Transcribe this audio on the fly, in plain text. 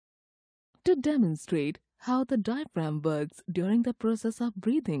to demonstrate how the diaphragm works during the process of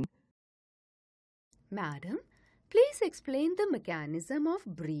breathing. Madam, please explain the mechanism of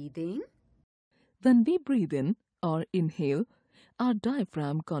breathing. When we breathe in or inhale, our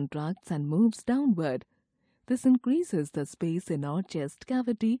diaphragm contracts and moves downward. This increases the space in our chest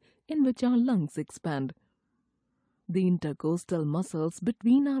cavity in which our lungs expand. The intercostal muscles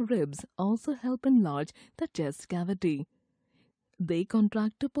between our ribs also help enlarge the chest cavity. They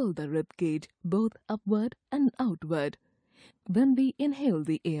contract to pull the rib cage both upward and outward when we inhale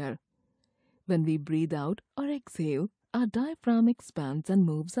the air. When we breathe out or exhale, our diaphragm expands and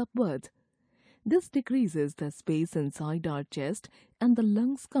moves upwards. This decreases the space inside our chest and the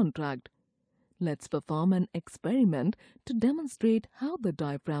lungs contract. Let's perform an experiment to demonstrate how the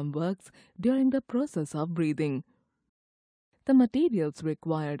diaphragm works during the process of breathing. The materials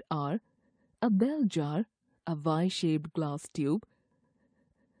required are a bell jar, a Y-shaped glass tube,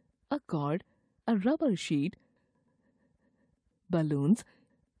 a cord, a rubber sheet, balloons,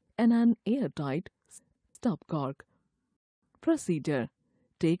 and an airtight stopcock. Procedure: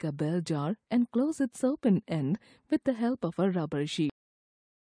 take a bell jar and close its open end with the help of a rubber sheet.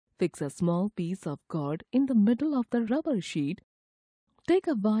 Fix a small piece of cord in the middle of the rubber sheet. Take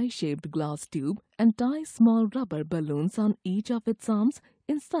a Y-shaped glass tube and tie small rubber balloons on each of its arms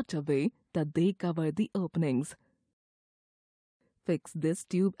in such a way that they cover the openings. Fix this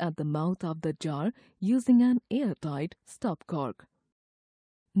tube at the mouth of the jar using an airtight stopcock.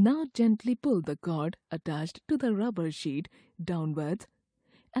 Now gently pull the cord attached to the rubber sheet downwards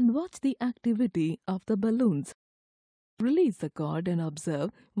and watch the activity of the balloons. Release the cord and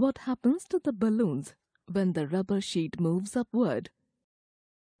observe what happens to the balloons when the rubber sheet moves upward.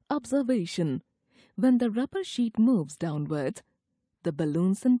 Observation: when the rubber sheet moves downwards, the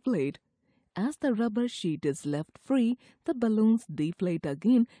balloons inflate. As the rubber sheet is left free, the balloons deflate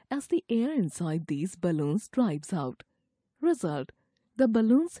again as the air inside these balloons drives out. Result: the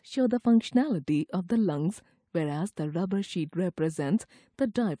balloons show the functionality of the lungs, whereas the rubber sheet represents the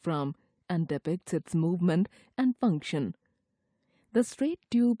diaphragm and depicts its movement and function. The straight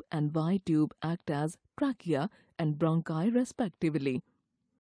tube and Y tube act as trachea and bronchi respectively.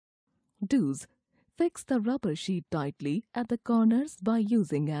 Do's: fix the rubber sheet tightly at the corners by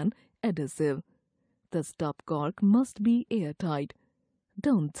using an adhesive. The stopcock must be airtight.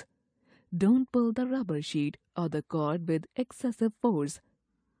 Don'ts: don't pull the rubber sheet or the cord with excessive force.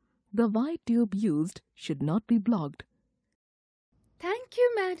 The Y tube used should not be blocked. Thank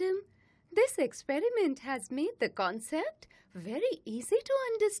you, madam. This experiment has made the concept very easy to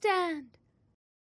understand.